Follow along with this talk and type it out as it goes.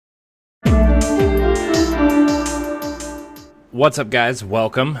What's up, guys?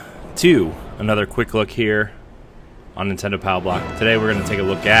 Welcome to another quick look here on Nintendo Power Block. Today we're going to take a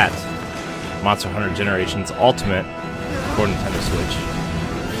look at Monster Hunter Generations Ultimate for Nintendo Switch.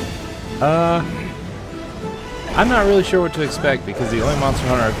 I'm not really sure what to expect because the only Monster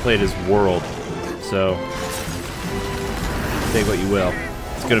Hunter I've played is World, so take what you will.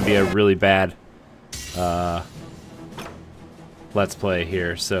 It's going to be a really bad Let's Play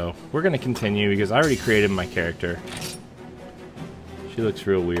here, so we're going to continue because I already created my character. She looks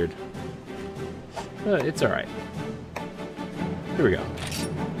real weird, but it's alright. Here we go.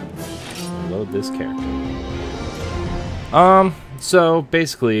 Load this character. So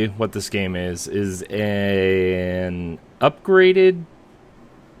basically what this game is an upgraded,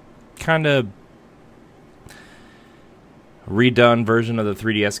 kind of redone version of the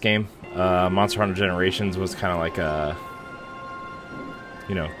 3DS game. Monster Hunter Generations was kind of like a,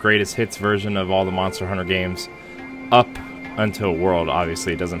 greatest hits version of all the Monster Hunter games up until World.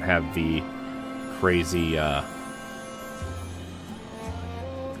 Obviously it doesn't have the crazy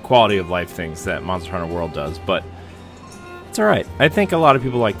quality of life things that Monster Hunter World does, but it's alright. I think a lot of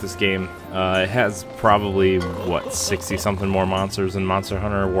people like this game. It has probably, what, 60 something more monsters than Monster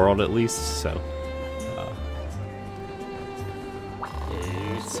Hunter World at least, so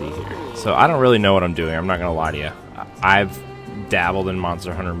let's see here. So I don't really know what I'm doing, I'm not gonna lie to you. I've dabbled in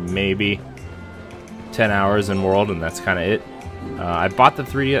Monster Hunter maybe 10 hours in World, and that's kind of it. I bought the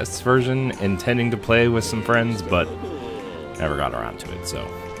 3DS version intending to play with some friends, but never got around to it, so.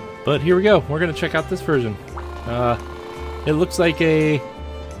 But here we go, we're going to check out this version. It looks like a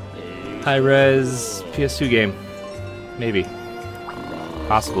high-res PS2 game. Maybe.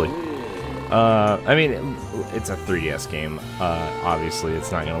 Possibly. I mean, it's a 3DS game. Obviously,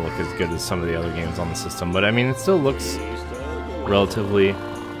 it's not going to look as good as some of the other games on the system, but I mean, it still looks relatively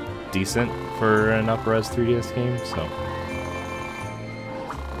decent for an up-res 3DS game, so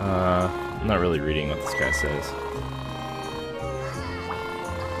I'm not really reading what this guy says.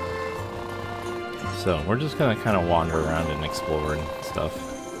 So we're just gonna kind of wander around and explore and stuff.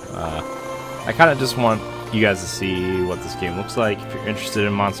 I kind of just want you guys to see what this game looks like. If you're interested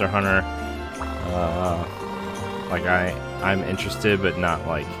in Monster Hunter, like I'm interested, but not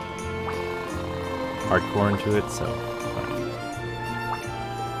like hardcore into it, so.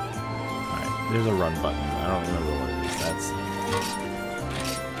 There's a run button. I don't remember what it is. That's...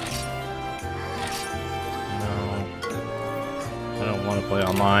 No. I don't want to play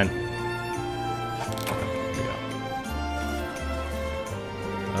online. Here we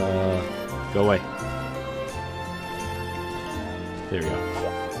go. Go away. There we go.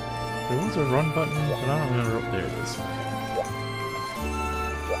 There was a run button, but I don't remember. There it is.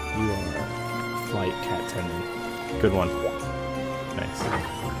 You are flight cat tendon. Good one. Nice.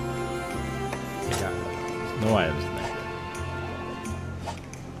 No items in there.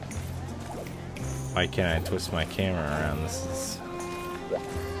 Why can't I twist my camera around? This is...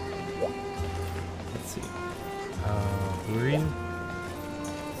 Let's see. Who are you?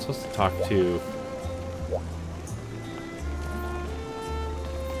 I'm supposed to talk to...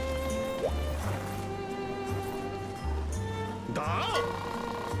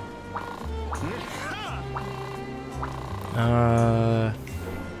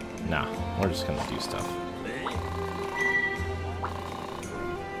 Nah. We're just gonna do stuff.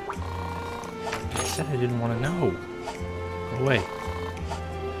 I said I didn't want to know. Go away.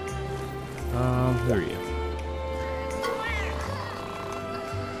 Who are you?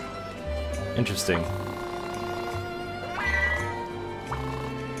 Interesting.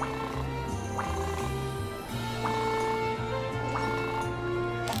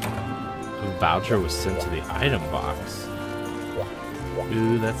 A voucher was sent to the item box.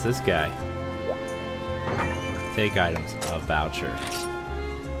 Ooh, that's this guy. Take items. A voucher.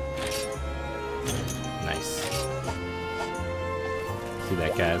 Nice. See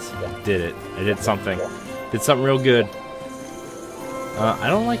that, guys? Did it. I did something. Did something real good. I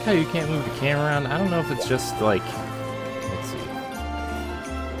don't like how you can't move the camera around. I don't know if it's just like... Let's see.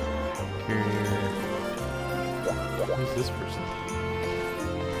 Who's this person?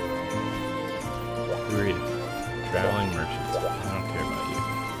 Who are you? Traveling merchants. I don't care about you.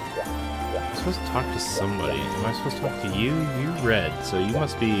 I'm supposed to talk to somebody. Am I supposed to talk to you? You read, so you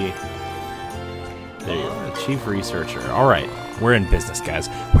must be... There you are, the chief researcher. Alright, we're in business, guys.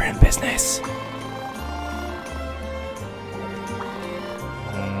 We're in business.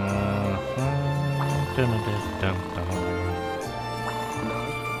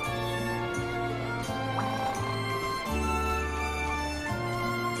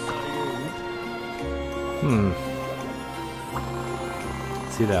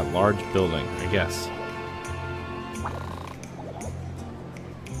 See that large building, I guess.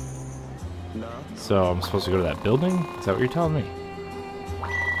 So I'm supposed to go to that building? Is that what you're telling me?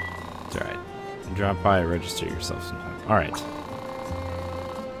 It's alright. Drop by, register yourself sometime. Alright.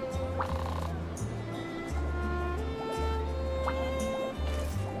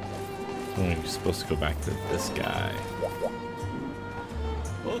 You're supposed to go back to this guy.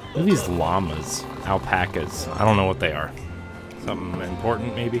 What are these llamas? Alpacas. I don't know what they are. Something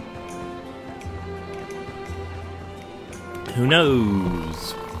important, maybe? Who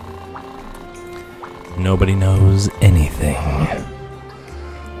knows? Nobody knows anything.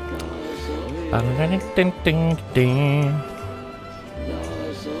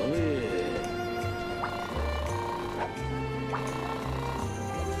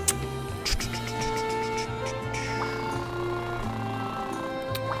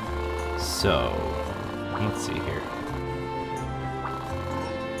 So, let's see here.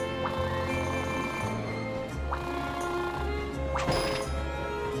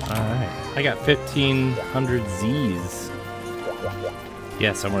 Alright, I got 1,500 Z's.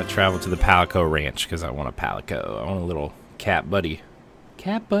 Yes, I want to travel to the Palico Ranch because I want a Palico. I want a little cat buddy.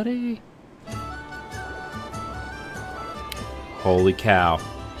 Cat buddy? Holy cow.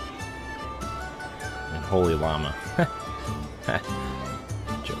 And holy llama.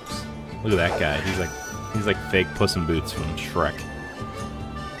 Jokes. Look at that guy. He's like fake Puss in Boots from Shrek.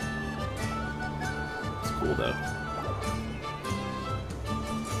 It's cool though.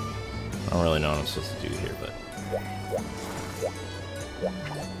 I don't really know what I'm supposed to do here, but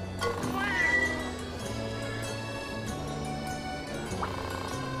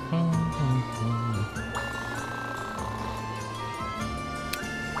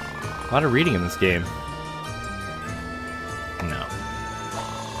a lot of reading in this game. No.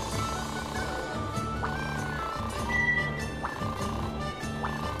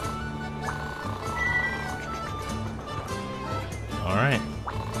 Alright.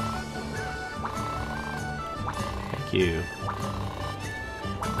 Thank you.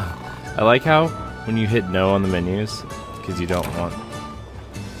 I like how when you hit no on the menus, because you don't want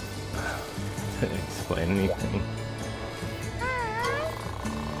to explain anything.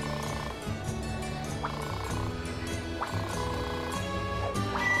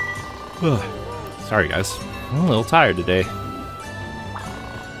 Sorry guys, I'm a little tired today.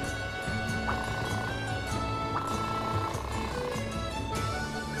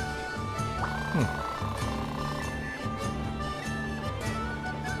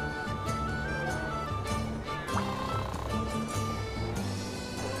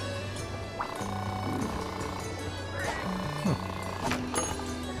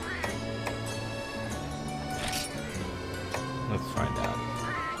 Let's find out.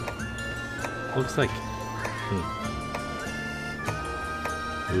 Looks like...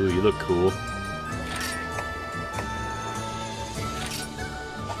 Ooh, you look cool.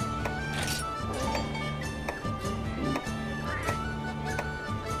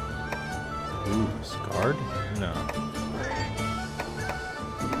 Ooh, scarred? No.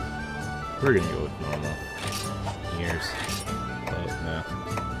 We're gonna go with normal. Ears. Oh, no.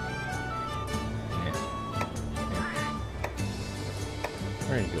 Yeah.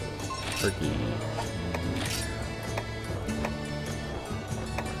 We're gonna go with turkey.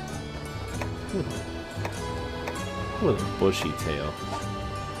 With a bushy tail. I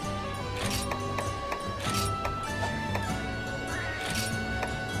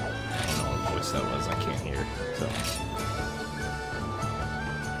don't know what voice that was, I can't hear. So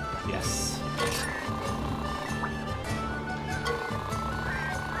yes.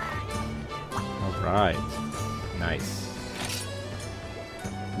 Alright. Nice.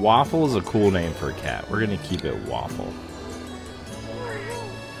 Waffle is a cool name for a cat. We're gonna keep it Waffle.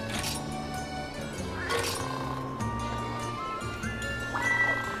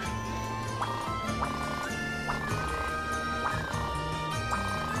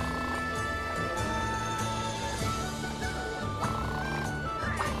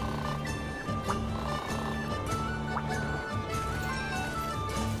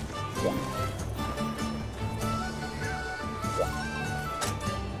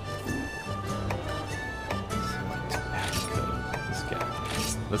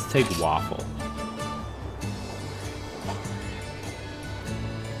 Let's take Waffle.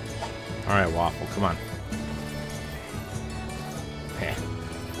 Alright, Waffle, come on.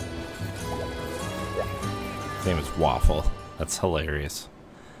 His name is Waffle. That's hilarious.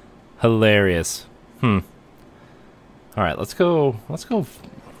 Hilarious. Alright, let's go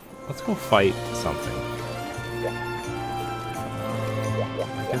fight something.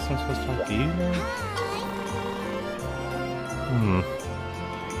 I guess I'm supposed to talk to you now?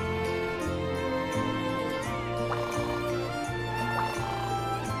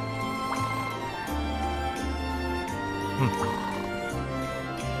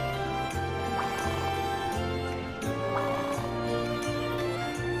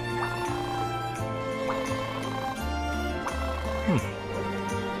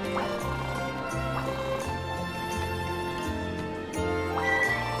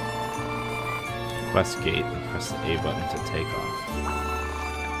 Quest gate. Press the A button to take off.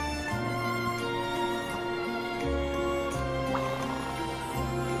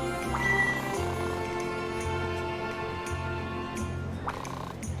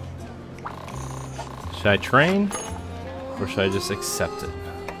 Should I train, or should I just accept it?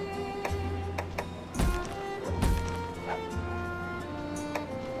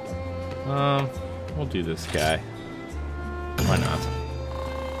 We'll do this guy. Why not?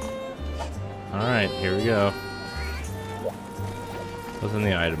 Alright, here we go. What's in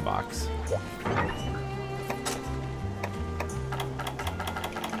the item box?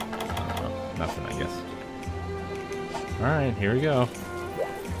 Nothing, I guess. Alright, here we go.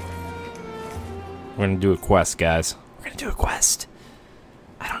 We're gonna do a quest, guys. We're gonna do a quest.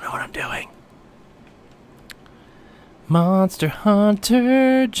 I don't know what I'm doing. Monster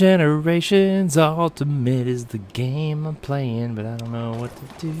Hunter Generations Ultimate is the game I'm playing, but I don't know what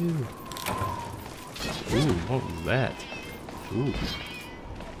to do. Ooh, what was that? Ooh.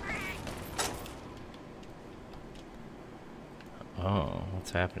 Oh,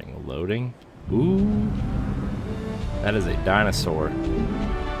 what's happening? Loading? Ooh. That is a dinosaur.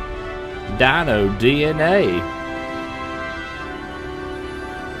 Dino DNA.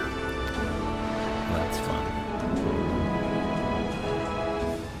 That's fun.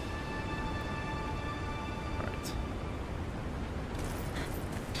 Alright.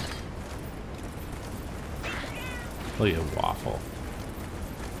 Look at Waffle.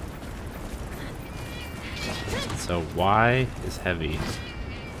 So Y is heavy.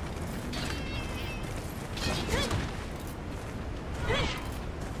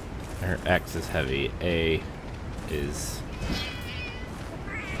 Her X is heavy. A is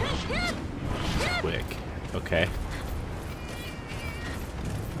quick. Okay.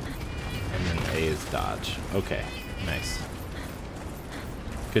 And then A is dodge. Okay. Nice.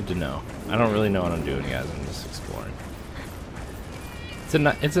 Good to know. I don't really know what I'm doing, guys. I'm just exploring.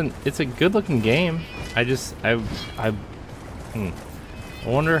 It's a good looking game. I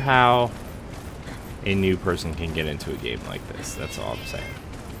wonder how a new person can get into a game like this. That's all I'm saying.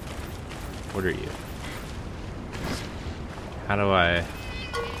 What are you? How do I...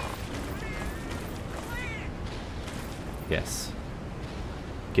 Yes.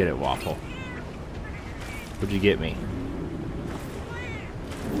 Get it, Waffle. What'd you get me?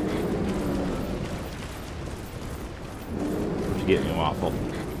 What'd you get me, Waffle?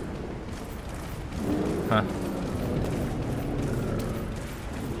 Huh?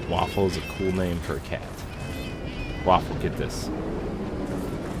 Waffle is a cool name for a cat. Waffle, get this.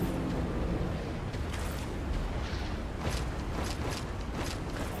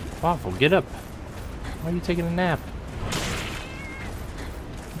 Waffle, get up. Why are you taking a nap?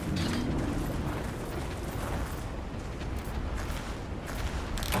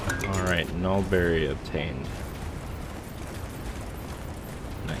 Alright, Nullberry obtained.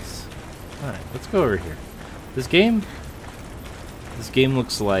 Nice. Alright, let's go over here. This game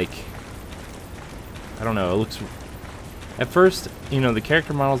looks like... I don't know, it looks... At first, you know, the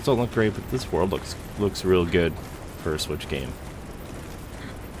character models don't look great, but this world looks real good for a Switch game.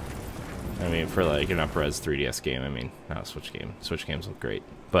 I mean, for like an up-res 3DS game, I mean, not a Switch game. Switch games look great,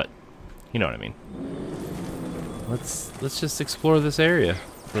 but you know what I mean. Let's just explore this area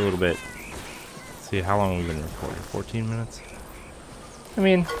for a little bit. See how long we've been recording. 14 minutes. I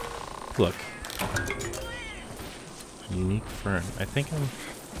mean, look. Unique fern. I think I'm...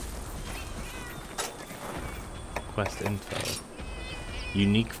 Quest info.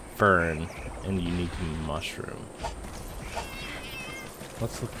 Unique fern and unique mushroom.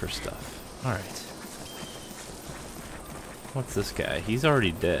 Let's look for stuff. Alright. What's this guy? He's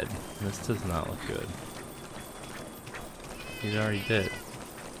already dead. This does not look good. He's already dead.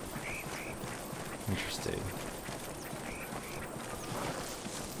 Interesting.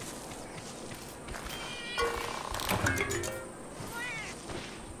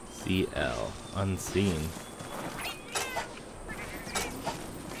 CL. Unseen.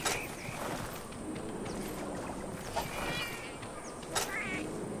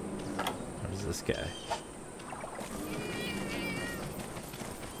 Where's this guy?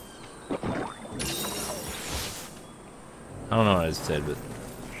 I don't know what I just said, but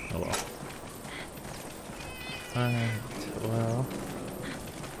oh well. Alright, well.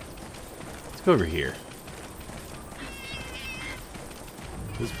 Let's go over here.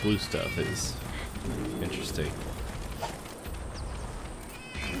 This blue stuff is interesting.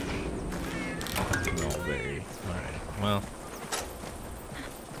 Alright, well.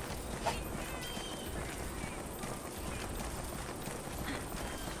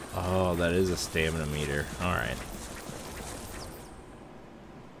 Oh, that is a stamina meter. Alright.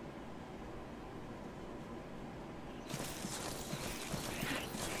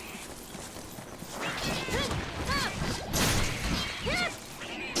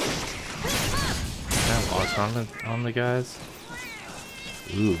 On the guys.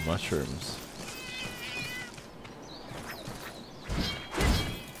 Ooh, mushrooms.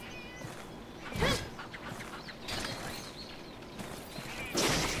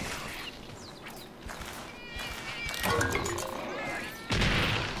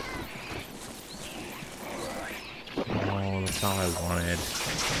 Oh, that's not what I wanted.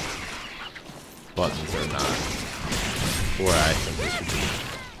 Buttons are not where I think they should be.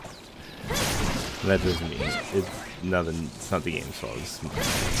 That doesn't mean it's nothing. It's not the game's fault. It's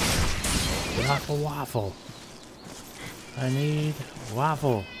waffle, waffle. I need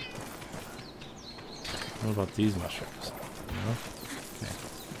waffle. What about these mushrooms? No? Okay.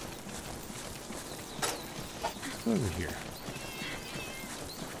 Let's go over here.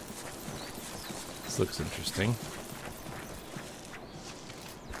 This looks interesting.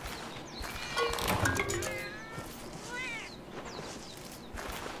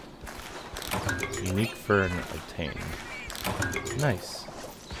 Unique fern obtained. Nice.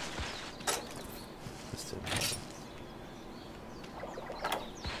 It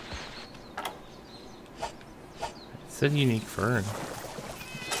said unique fern.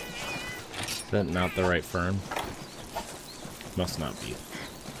 Is that not the right fern? Must not be.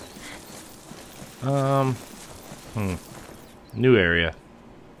 New area.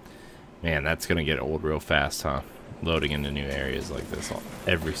 Man, that's gonna get old real fast, huh? Loading into new areas like this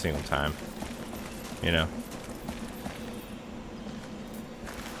every single time. You know?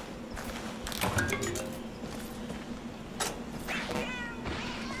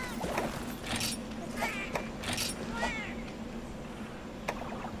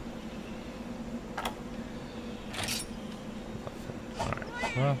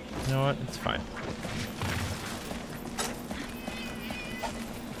 Alright, well, you know what? It's fine.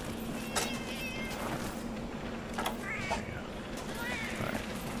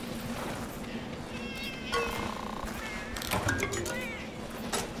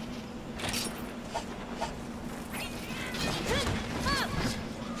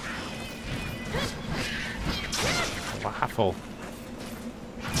 Waffle.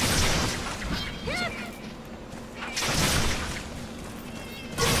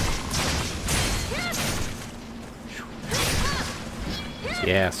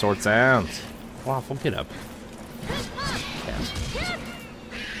 Yeah, sword sounds. Waffle, get up.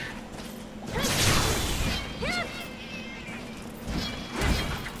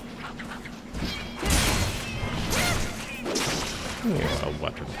 Yeah,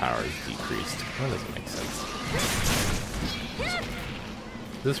 weapon power is decreased. That doesn't make sense.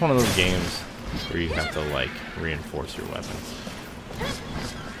 This is one of those games where you have to, like, reinforce your weapons.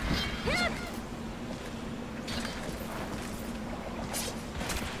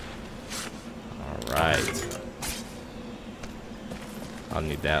 Alright. I'll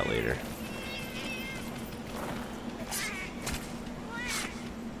need that later.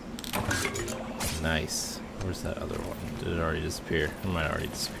 Nice. Where's that other one? Did it already disappear? It might have already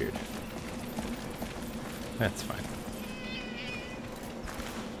disappeared. That's fine.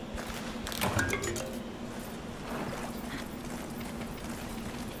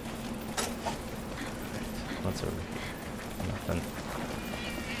 What's over here? Nothing.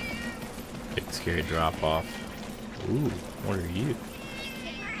 Big scary drop off. Ooh, what are you?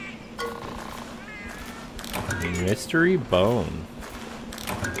 Mystery bone.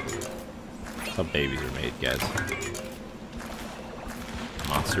 That's how babies are made, guys.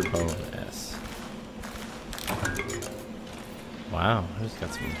 Monster bone S. Wow, I just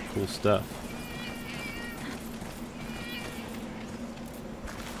got some cool stuff.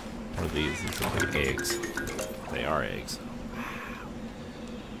 What are these? These look like eggs. They are eggs.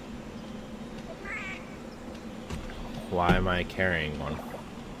 Why am I carrying one?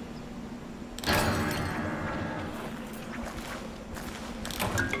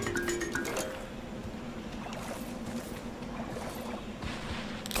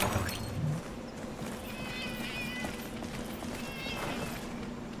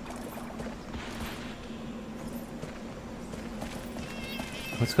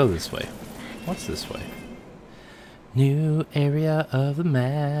 Let's go this way. What's this way? New area of the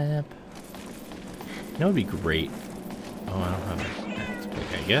map. You know, it'd be great. Oh, I don't have an axe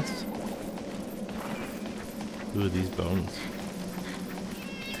pick, I guess. Ooh, these bones.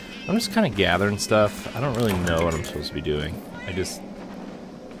 I'm just kind of gathering stuff. I don't really know what I'm supposed to be doing. I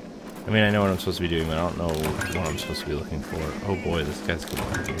mean, I know what I'm supposed to be doing, but I don't know what I'm supposed to be looking for. Oh boy, this guy's going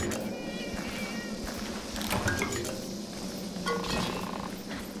over here.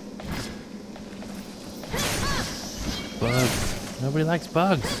 Bugs. Nobody likes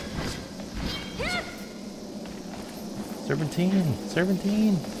bugs. Serpentine.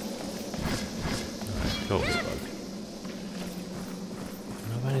 Serpentine. Alright, go away, bug.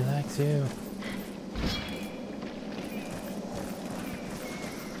 Nobody likes you.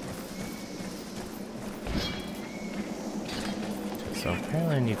 So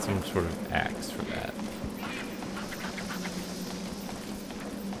apparently I need some sort of axe for that.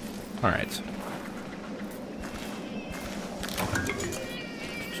 Alright.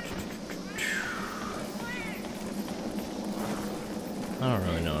 I don't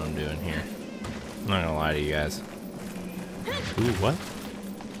really know what I'm doing here. I'm not gonna lie to you guys. Ooh, what?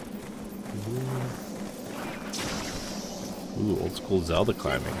 Ooh, old school Zelda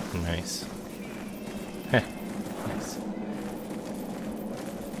climbing. Nice. Heh. Nice.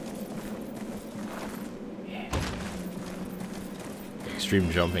 Yeah.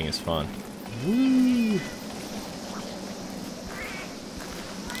 Extreme jumping is fun. Woo!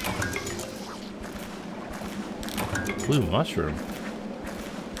 Blue mushroom.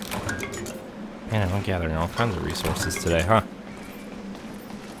 Man, I'm gathering all kinds of resources today, huh?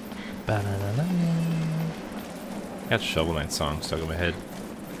 Ba-da-da-da. Got Shovel Knight song stuck in my head.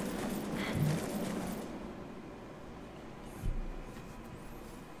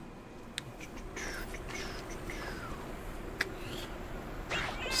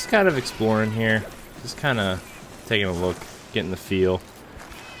 Just kind of exploring here. Just kind of taking a look, getting the feel.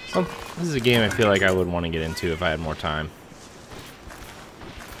 This is a game I feel like I would want to get into if I had more time.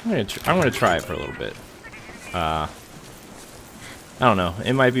 I'm gonna try it for a little bit. I don't know.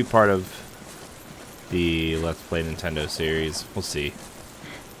 It might be part of the Let's Play Nintendo series. We'll see.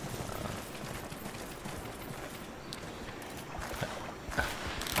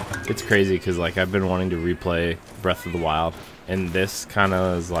 It's crazy because like I've been wanting to replay Breath of the Wild, and this kind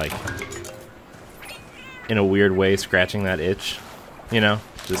of is like, in a weird way, scratching that itch. You know,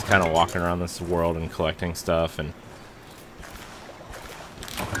 just kind of walking around this world and collecting stuff and.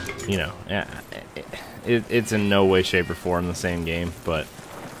 You know, it's in no way, shape, or form the same game, but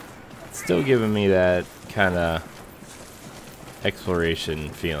it's still giving me that kind of exploration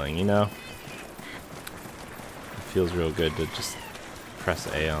feeling, you know? It feels real good to just press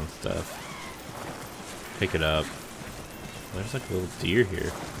A on stuff. Pick it up. There's like a little deer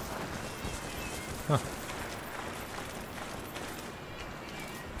here. Huh.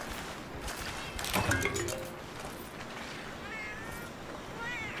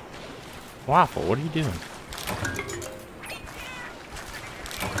 Waffle, what are you doing?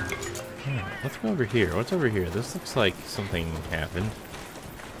 Oh, let's go over here. What's over here? This looks like something happened.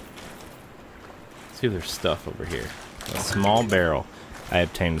 Let's see if there's stuff over here. A small barrel. I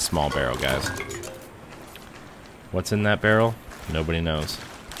obtained a small barrel, guys. What's in that barrel? Nobody knows.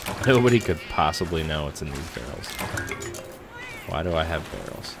 Nobody could possibly know what's in these barrels. Why do I have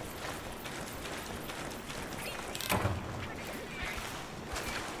barrels?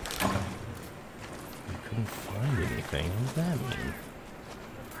 Couldn't find anything. What does that mean?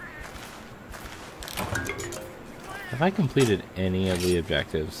 Have I completed any of the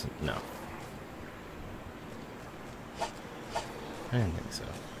objectives? No. I didn't think so.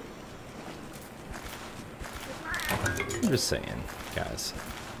 I'm just saying, guys.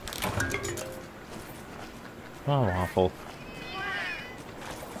 Oh, Waffle.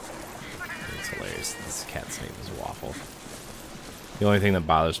 It's hilarious. This cat's name is Waffle. The only thing that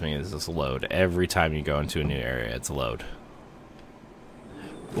bothers me is this load. Every time you go into a new area, it's a load.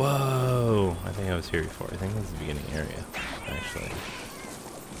 Whoa! I think I was here before. I think that's the beginning area, actually.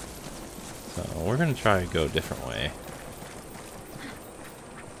 So we're gonna try to go a different way.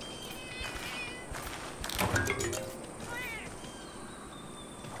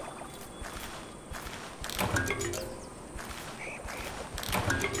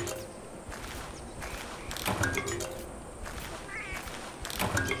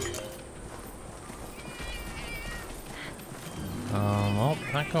 Well,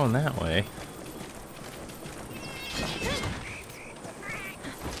 not going that way.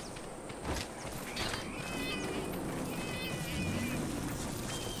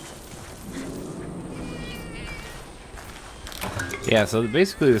 Yeah, so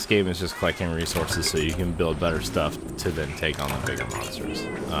basically this game is just collecting resources so you can build better stuff to then take on the bigger monsters.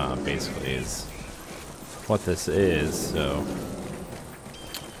 Basically is what this is, so...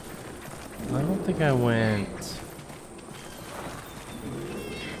 I don't think I went...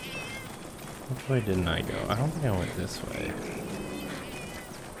 Which way didn't I go? I don't think I went this way.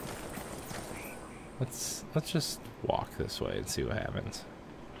 Let's just walk this way and see what happens.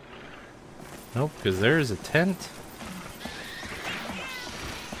 Nope, because there is a tent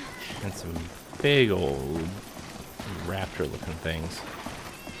and some big old raptor-looking things.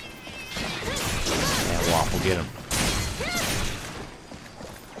 Yeah, Waffle, get him.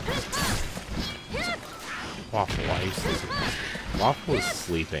 Waffle, why are you sleeping? Waffle is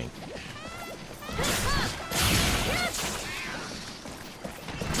sleeping.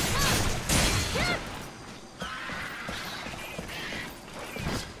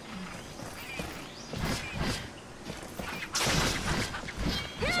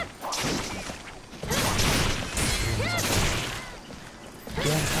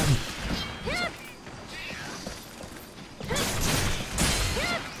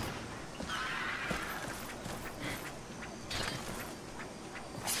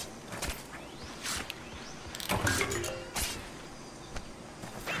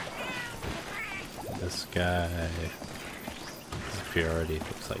 This guy disappeared already,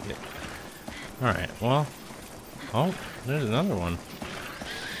 looks like it. Alright, well. Oh, there's another one.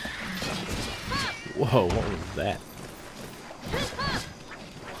 Whoa, what was that?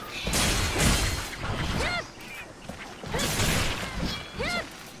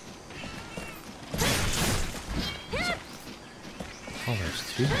 Oh, there's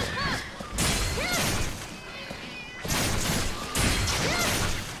two more.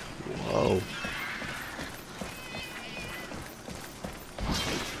 Whoa.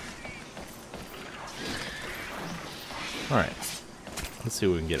 Alright. Let's see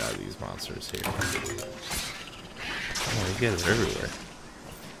what we can get out of these monsters here. Oh, these guys are everywhere.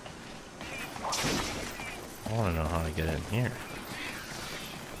 I want to know how to get in here.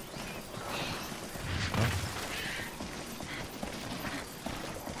 Oh.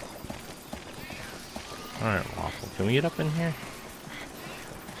 Alright, Waffle. Can we get up in here?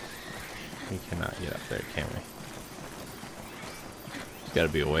 We cannot get up there, can we? There's got to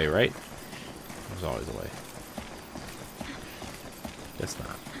be a way, right? There's always a way. Guess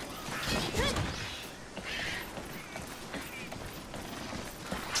not.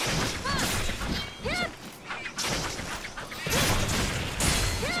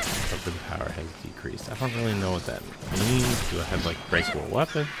 Weapon power has decreased. I don't really know what that means. Do I have like breakable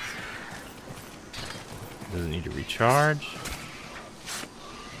weapons? Does it need to recharge?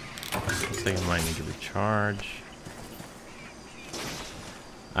 Looks like I might need to recharge.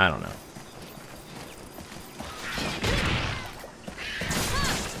 I don't know.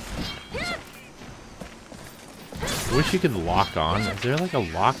 I wish you could lock on. Is there like a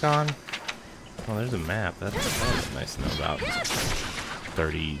lock on? Oh, there's a map. That was nice to know about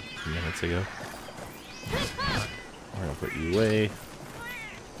 30 minutes ago. We're gonna put you away.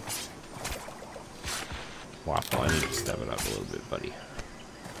 Waffle, I need to step it up a little bit, buddy.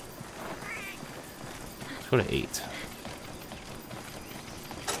 Let's go to 8.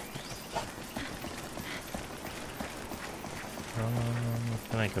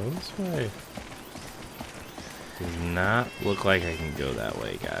 Can I go this way? Does not look like I can go that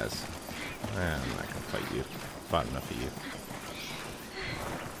way, guys. I'm not gonna fight you. Fought enough of you.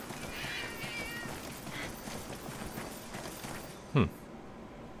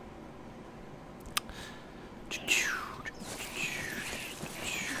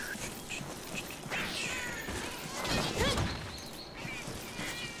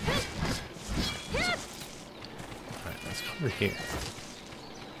 Alright, let's go over here.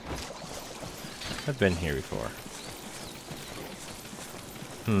 I've been here before.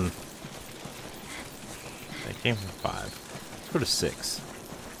 I came from 5. Let's go to 6.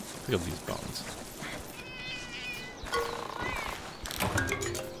 Pick up these bones.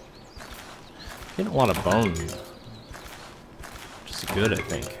 Getting a lot of bones. Which is good, I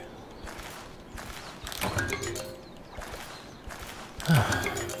think.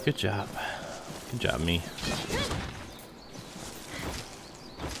 Good job. Good job, me.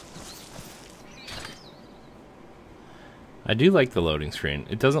 I do like the loading screen.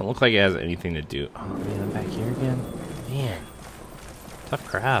 It doesn't look like it has anything to do. Oh man, I'm back here again. Man. Tough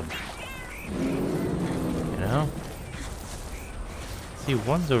crab. You know? See,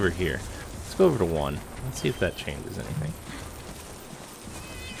 1's over here. Let's go over to 1. Let's see if that changes anything.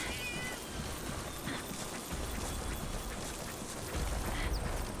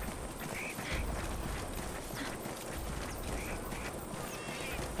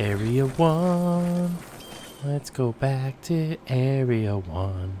 Area 1. Let's go back to Area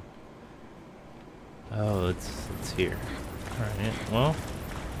 1. Oh, it's here. Alright, well,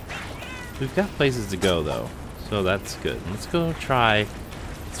 we've got places to go, though. So that's good. Let's go try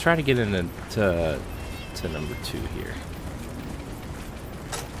Let's try to get into to number 2 here.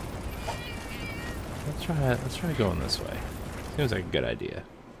 Let's try going this way. Seems like a good idea.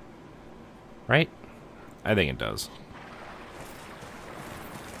 Right? I think it does.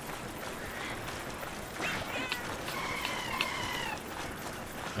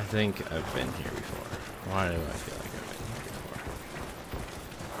 I think I've been here before. Why do I feel like I've been here before?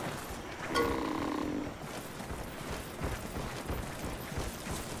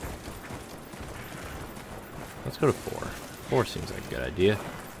 Let's go to 4. 4 seems like a good idea.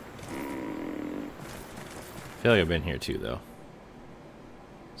 I feel like I've been here too, though.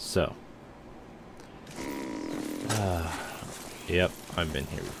 So. Yep, I've been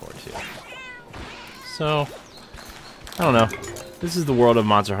here before too. So, I don't know. This is the world of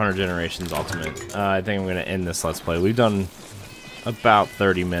Monster Hunter Generations Ultimate. I think I'm going to end this Let's Play. We've done about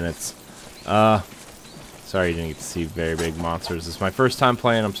 30 minutes. Sorry you didn't get to see very big monsters. This is my first time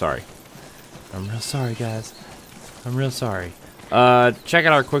playing. I'm sorry. I'm real sorry, guys. I'm real sorry. Check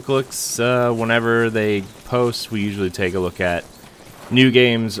out our quick looks. Whenever they post, we usually take a look at new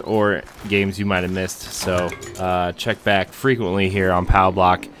games or games you might have missed. So check back frequently here on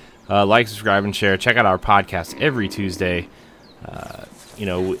Palblock. Like, subscribe, and share. Check out our podcast every Tuesday. You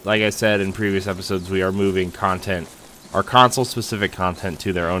know, like I said in previous episodes, we are moving content, our console-specific content,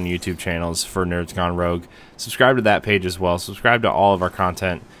 to their own YouTube channels for Nerds Gone Rogue. Subscribe to that page as well. Subscribe to all of our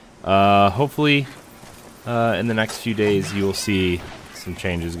content. Hopefully, in the next few days, you will see some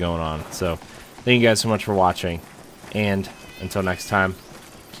changes going on. So, thank you guys so much for watching, and until next time,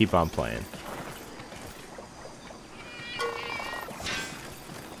 keep on playing.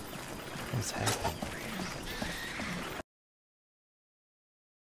 What's happening?